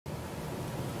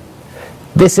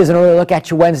This is an early look at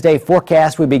your Wednesday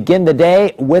forecast. We begin the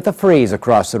day with a freeze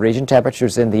across the region.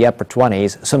 Temperatures in the upper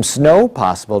 20s. Some snow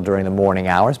possible during the morning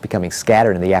hours, becoming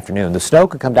scattered in the afternoon. The snow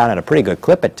could come down at a pretty good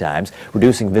clip at times,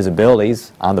 reducing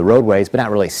visibilities on the roadways, but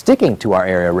not really sticking to our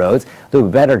area roads. A little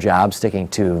better job sticking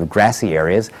to the grassy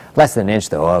areas. Less than an inch,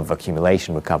 though, of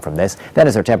accumulation would come from this. Then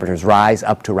as our temperatures rise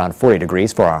up to around 40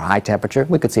 degrees for our high temperature,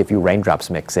 we could see a few raindrops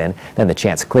mix in. Then the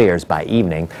chance clears by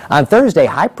evening. On Thursday,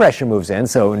 high pressure moves in,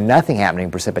 so nothing happening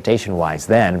precipitation-wise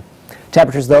then.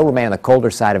 Temperatures, though, remain on the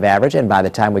colder side of average, and by the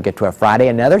time we get to our Friday,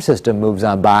 another system moves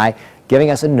on by, giving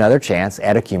us another chance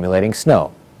at accumulating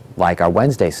snow. Like our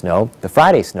Wednesday snow, the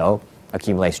Friday snow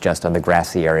accumulates just on the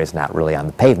grassy areas, not really on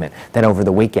the pavement. Then over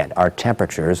the weekend, our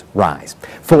temperatures rise.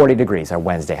 40 degrees our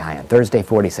Wednesday high, on Thursday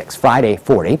 46, Friday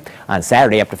 40, on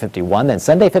Saturday up to 51, then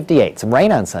Sunday 58. Some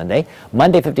rain on Sunday,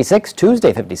 Monday 56,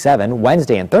 Tuesday 57,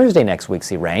 Wednesday and Thursday next week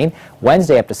see rain,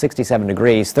 Wednesday up to 67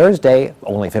 degrees, Thursday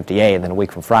only 58, and then a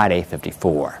week from Friday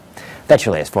 54. That's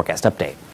your latest forecast update.